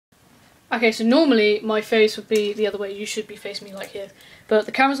Okay, so normally my face would be the other way. You should be facing me like here. But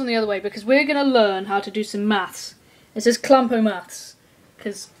the camera's on the other way because we're going to learn how to do some maths. It says Clampo maths.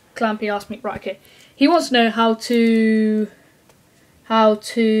 Because Clampy asked me... Right, okay. He wants to know how to add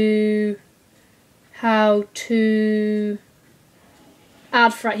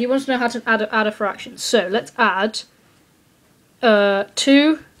he wants to know how to add a fraction. So let's add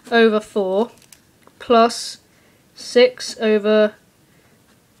 2 over 4 plus 6 over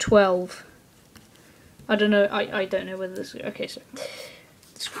 12. I don't know. I don't know whether this. Okay, so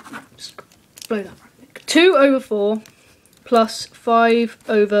let's blow that. 2 over 4 plus 5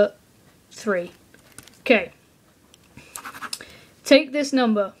 over 3. Okay. Take this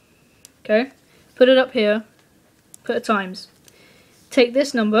number. Okay. Put it up here. Put a times. Take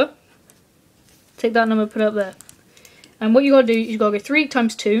this number. Take that number. Put it up there. And what you gotta do is you gotta go 3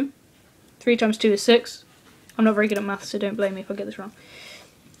 times 2. 3 times 2 is 6. I'm not very good at maths, so don't blame me if I get this wrong.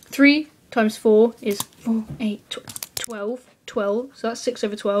 3 times 4 is 4, 8, 12. 12. So that's 6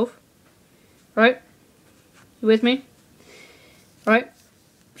 over 12. Right? You with me? Right?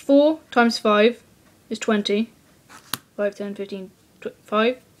 4 times 5 is 20. 5, 10, 15,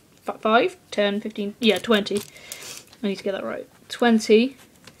 5, 10, 15, yeah, 20. I need to get that right. 20.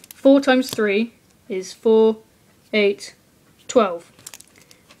 4 times 3 is 4, 8, 12.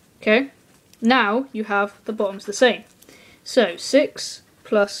 Okay? Now you have the bottoms the same. So 6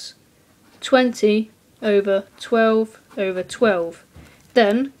 plus 20 over 12 over 12.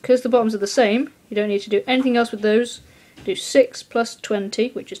 Then, because the bottoms are the same, you don't need to do anything else with those. Do 6 plus 20,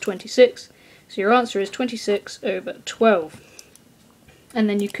 which is 26. So your answer is 26 over 12. And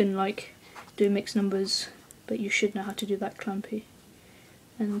then you can like do mixed numbers, but you should know how to do that, Clampy.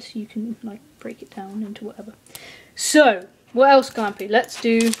 And you can like break it down into whatever. So, what else, Clampy? Let's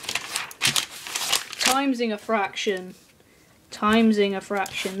do timesing a fraction. Timesing a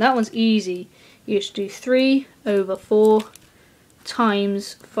fraction. That one's easy. You just do 3 over 4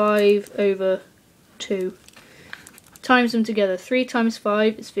 times 5 over 2. Times them together. 3 times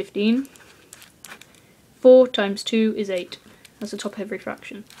 5 is 15. 4 times 2 is 8. That's a top-heavy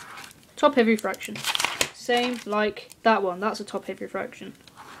fraction. Top-heavy fraction. Same like that one. That's a top-heavy fraction.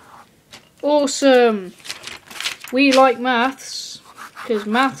 Awesome! We like maths, because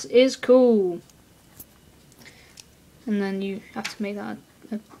maths is cool. And then you have to make that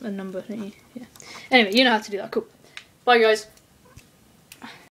a number, don't you? Yeah. Anyway, you know how to do that. Cool. Bye, guys.